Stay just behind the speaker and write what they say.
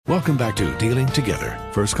Welcome back to Dealing Together.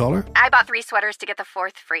 First caller? I bought 3 sweaters to get the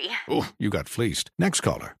 4th free. Oh, you got fleeced. Next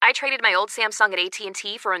caller? I traded my old Samsung at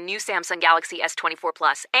AT&T for a new Samsung Galaxy S24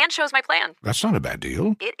 Plus and chose my plan. That's not a bad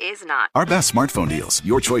deal. It is not. Our best smartphone deals.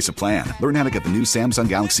 Your choice of plan. Learn how to get the new Samsung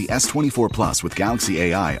Galaxy S24 Plus with Galaxy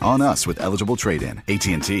AI on us with eligible trade-in.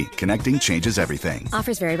 AT&T. Connecting changes everything.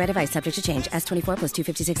 Offers vary by device. Subject to change. S24 plus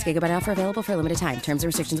 256 gigabyte offer available for a limited time. Terms and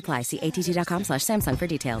restrictions apply. See att.com/Samsung for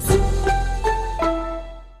details.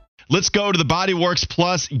 Let's go to the Bodyworks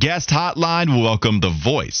Plus guest hotline. We'll welcome the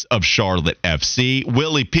voice of Charlotte FC,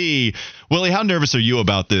 Willie P. Willie, how nervous are you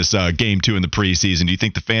about this game 2 in the preseason? Do you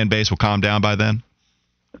think the fan base will calm down by then?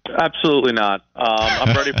 Absolutely not.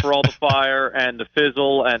 I'm ready for all the fire and the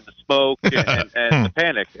fizzle and the smoke and the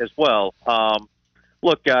panic as well.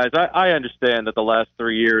 Look, guys, I understand that the last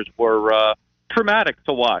 3 years were traumatic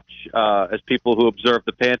to watch as people who observe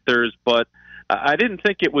the Panthers, but I didn't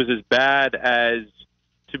think it was as bad as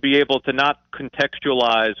to be able to not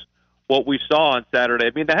contextualize what we saw on Saturday.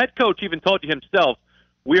 I mean, the head coach even told you himself,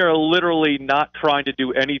 we are literally not trying to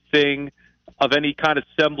do anything of any kind of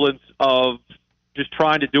semblance of just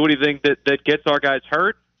trying to do anything that gets our guys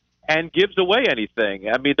hurt and gives away anything.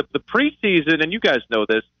 I mean, the preseason, and you guys know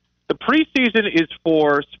this, the preseason is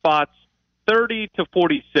for spots 30 to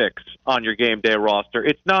 46 on your game day roster.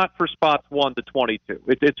 It's not for spots 1 to 22.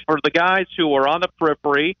 It's for the guys who are on the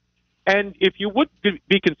periphery. And if you would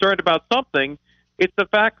be concerned about something, it's the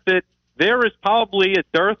fact that there is probably a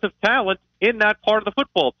dearth of talent in that part of the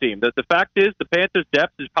football team. The fact is the Panthers'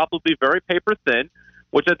 depth is probably very paper thin,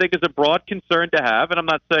 which I think is a broad concern to have. And I'm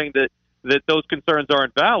not saying that those concerns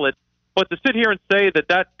aren't valid, but to sit here and say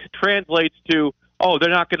that translates to, oh, they're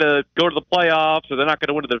not going to go to the playoffs or they're not going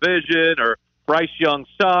to win the division or Bryce Young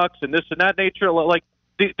sucks and this and that nature, like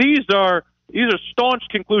these are staunch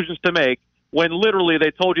conclusions to make when literally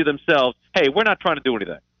they told you themselves, hey, we're not trying to do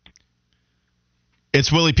anything.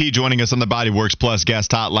 It's Willie P. joining us on the Bodyworks Plus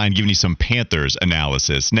guest hotline, giving you some Panthers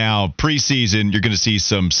analysis. Now, preseason, you're going to see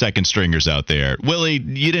some second stringers out there. Willie,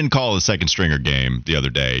 you didn't call a second stringer game the other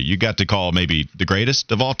day. You got to call maybe the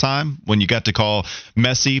greatest of all time when you got to call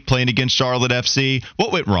Messi playing against Charlotte FC.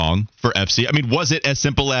 What went wrong for FC? I mean, was it as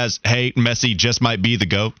simple as, hey, Messi just might be the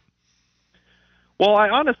GOAT? Well, I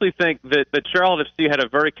honestly think that Charlotte FC had a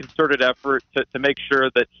very concerted effort to make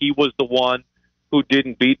sure that he was the one who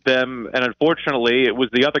didn't beat them, and unfortunately, it was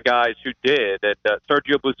the other guys who did. And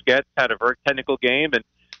Sergio Busquets had a very technical game, and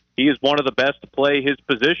he is one of the best to play his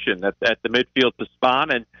position at the midfield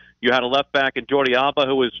spot. And you had a left back in Jordi Alba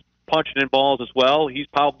who was punching in balls as well. He's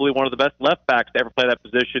probably one of the best left backs to ever play that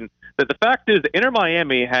position. But the fact is, Inter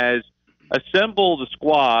Miami has assembled a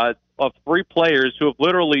squad of 3 players who have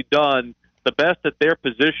literally done the best at their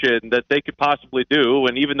position that they could possibly do.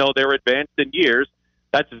 And even though they're advanced in years,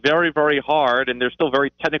 that's very, very hard. And they're still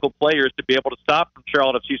very technical players to be able to stop from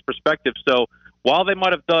Charlotte FC's perspective. So while they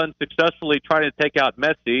might have done successfully trying to take out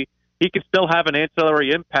Messi, he can still have an ancillary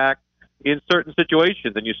impact in certain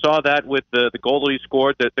situations. And you saw that with the goal that he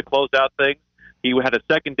scored to close out things. He had a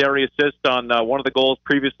secondary assist on one of the goals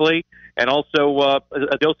previously. And also,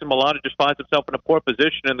 Adilson Milano just finds himself in a poor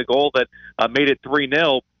position in the goal that made it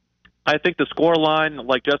 3-0. I think the scoreline,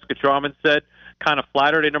 like Jessica Charman said, kind of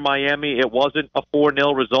flattered Inter Miami. It wasn't a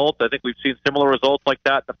 4-0 result. I think we've seen similar results like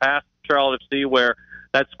that in the past in Charlotte FC where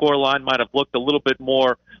that scoreline might have looked a little bit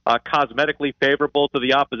more cosmetically favorable to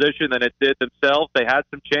the opposition than it did themselves. They had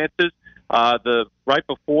some chances. Right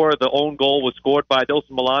before the own goal was scored by Adilson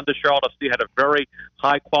Milano, Charlotte FC had a very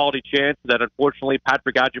high-quality chance that unfortunately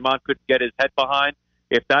Patrick Agumon couldn't get his head behind.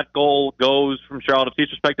 If that goal goes from Charlotte FC's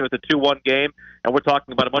perspective, it's a 2-1 game, and we're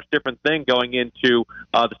talking about a much different thing going into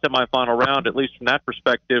the semifinal round, at least from that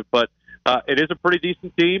perspective. But it is a pretty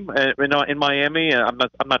decent team in Miami. I'm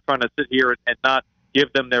not trying to sit here and not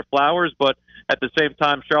give them their flowers, but at the same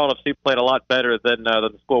time, Charlotte FC played a lot better than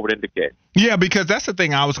the score would indicate. Yeah, because that's the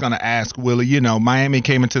thing I was going to ask, Willie. You know, Miami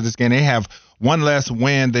came into this game. They have one less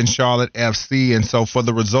win than Charlotte FC, and so for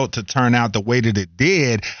the result to turn out the way that it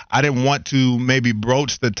did, I didn't want to maybe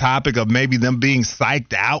broach the topic of maybe them being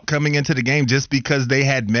psyched out coming into the game just because they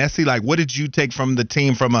had Messi. Like, what did you take from the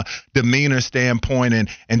team from a demeanor standpoint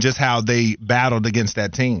and just how they battled against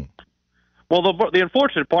that team? Well, the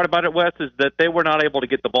unfortunate part about it, Wes, is that they were not able to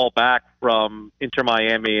get the ball back from Inter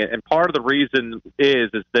Miami. And part of the reason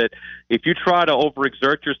is that if you try to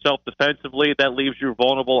overexert yourself defensively, that leaves you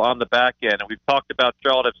vulnerable on the back end. And we've talked about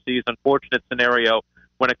Charlotte FC's unfortunate scenario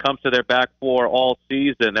when it comes to their back four all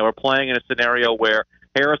season. They were playing in a scenario where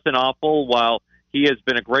Harrison Offal, while he has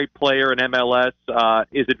been a great player in MLS,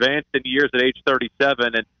 is advanced in years at age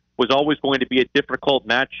 37 and was always going to be a difficult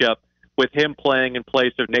matchup with him playing in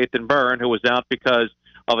place of Nathan Byrne, who was out because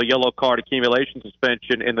of a yellow card accumulation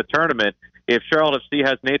suspension in the tournament. If Charlotte FC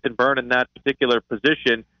has Nathan Byrne in that particular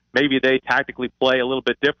position, maybe they tactically play a little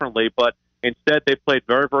bit differently, but instead they played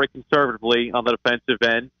very, very conservatively on the defensive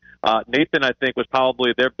end. Nathan, I think, was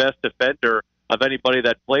probably their best defender of anybody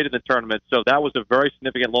that played in the tournament, so that was a very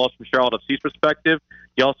significant loss from Charlotte FC's perspective.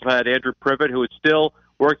 You also had Andrew Privet, who is still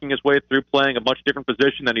working his way through playing a much different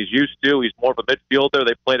position than he's used to. He's more of a midfielder.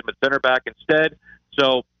 They played him at center back instead.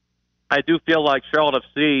 So I do feel like Charlotte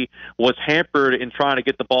FC was hampered in trying to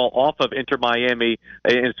get the ball off of Inter Miami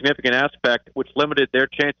in a significant aspect, which limited their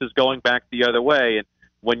chances going back the other way. And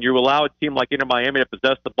when you allow a team like Inter Miami to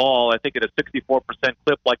possess the ball, I think at a 64%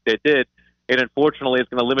 clip like they did, it unfortunately is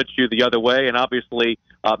going to limit you the other way and obviously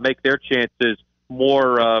make their chances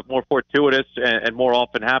more fortuitous and more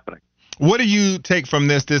often happening. What do you take from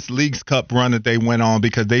this Leagues Cup run that they went on?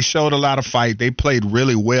 Because they showed a lot of fight. They played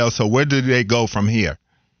really well. So where do they go from here?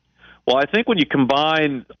 Well, I think when you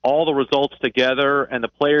combine all the results together and the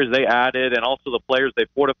players they added and also the players they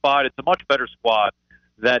fortified, it's a much better squad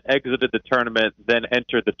that exited the tournament than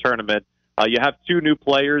entered the tournament. You have two new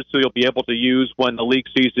players who you'll be able to use when the league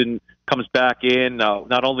season comes back in,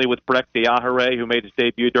 not only with Breck Diahare, who made his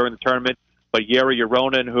debut during the tournament, but Yeri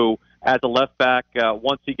Yoronen, who, as a left back,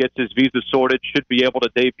 once he gets his visa sorted, should be able to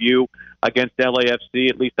debut against LAFC.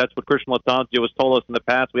 At least that's what Christian Latanzio has told us in the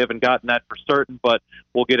past. We haven't gotten that for certain, but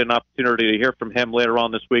we'll get an opportunity to hear from him later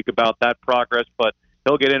on this week about that progress. But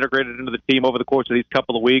he'll get integrated into the team over the course of these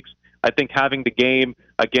couple of weeks. I think having the game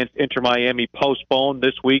against Inter Miami postponed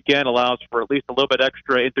this weekend allows for at least a little bit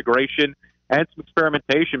extra integration and some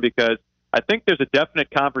experimentation, because I think there's a definite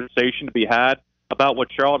conversation to be had about what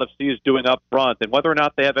Charlotte FC is doing up front, and whether or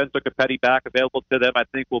not they have Enzo Capetti back available to them, I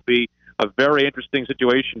think will be a very interesting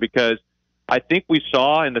situation, because I think we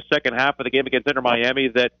saw in the second half of the game against Inter Miami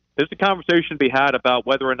that there's a conversation to be had about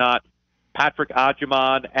whether or not Patrick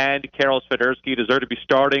Agyemang and Karol Swiderski deserve to be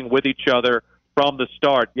starting with each other from the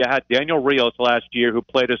start. You had Daniel Rios last year, who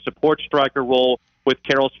played a support striker role with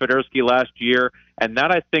Karol Swiderski last year, and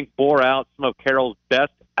that, I think, bore out some of Karol's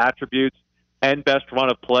best attributes and best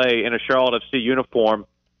run of play in a Charlotte FC uniform.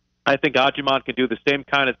 I think Agyemang can do the same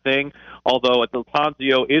kind of thing, although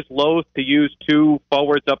Latanzio is loath to use two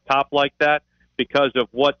forwards up top like that because of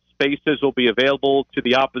what spaces will be available to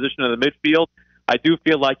the opposition in the midfield. I do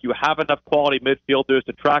feel like you have enough quality midfielders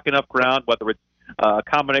to track enough ground, whether it's a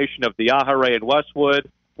combination of Diahare and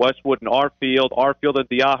Westwood and Arfield and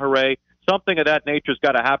Diahare. Something of that nature has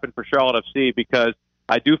got to happen for Charlotte FC, because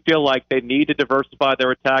I do feel like they need to diversify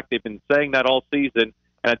their attack. They've been saying that all season,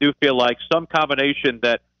 and I do feel like some combination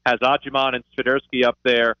that has Agyemang and Swiderski up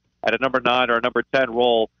there at a number 9 or a number 10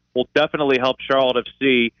 role will definitely help Charlotte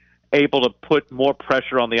FC able to put more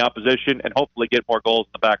pressure on the opposition and hopefully get more goals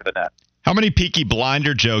in the back of the net. How many Peaky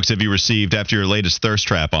Blinder jokes have you received after your latest thirst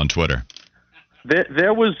trap on Twitter?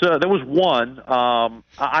 There was one.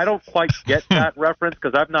 I don't quite get that reference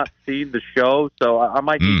because I've not seen the show, so I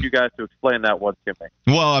might need you guys to explain that one to me.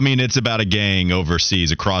 Well, I mean, it's about a gang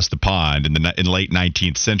overseas across the pond in the late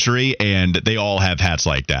 19th century, and they all have hats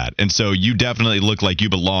like that. And so you definitely look like you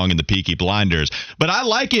belong in the Peaky Blinders. But I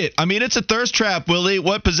like it. I mean, it's a thirst trap, Willie.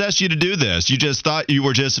 What possessed you to do this? You just thought you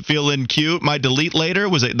were just feeling cute, might delete later?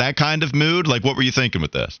 Was it that kind of mood? Like, what were you thinking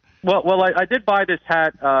with this? Well, I did buy this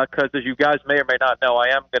hat because, as you guys may or may not know, I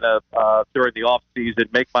am going to, during the off season,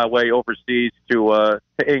 make my way overseas to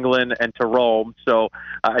England and to Rome. So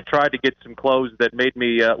I tried to get some clothes that made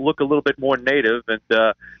me look a little bit more native, and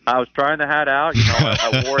I was trying the hat out. You know,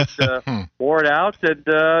 I wore it out,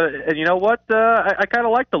 and you know what? I kind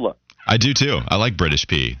of like the look. I do too. I like British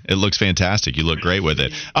P. It looks fantastic. You look great with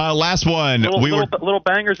it. Last one. Little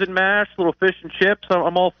bangers and mash, little fish and chips.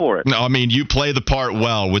 I'm all for it. No, I mean, you play the part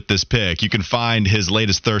well with this pick. You can find his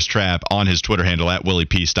latest thirst trap on his Twitter handle at Willie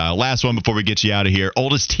P Style. Last one before we get you out of here.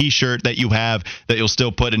 Oldest T-shirt that you have that you'll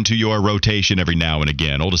still put into your rotation every now and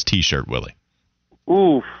again. Oldest T-shirt, Willie.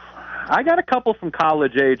 Oof. I got a couple from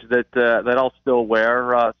college age that I'll still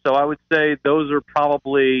wear. So I would say those are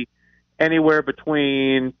probably anywhere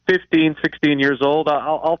between 15, 16 years old.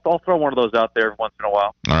 I'll throw one of those out there once in a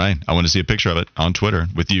while. All right. I want to see a picture of it on Twitter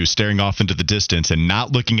with you staring off into the distance and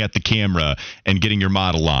not looking at the camera and getting your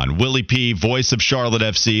model on. Willie P., voice of Charlotte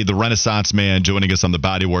FC, the Renaissance man, joining us on the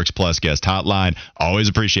Bodyworks Plus guest hotline. Always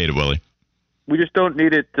appreciate it, Willie. We just don't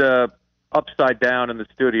need it upside down in the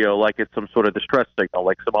studio like it's some sort of distress signal,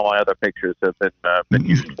 like some of my other pictures have been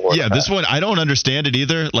used for. Yeah, this one, I don't understand it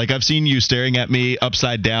either. Like, I've seen you staring at me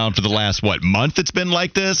upside down for the last, month it's been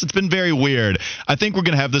like this? It's been very weird. I think we're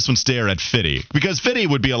going to have this one stare at Fitty, because Fitty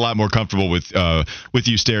would be a lot more comfortable with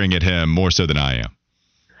you staring at him more so than I am.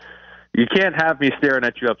 You can't have me staring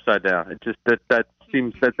at you upside down. It just that's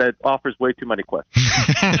seems that offers way too many questions.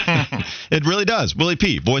 It really does. Willie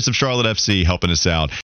P., voice of Charlotte FC, helping us out.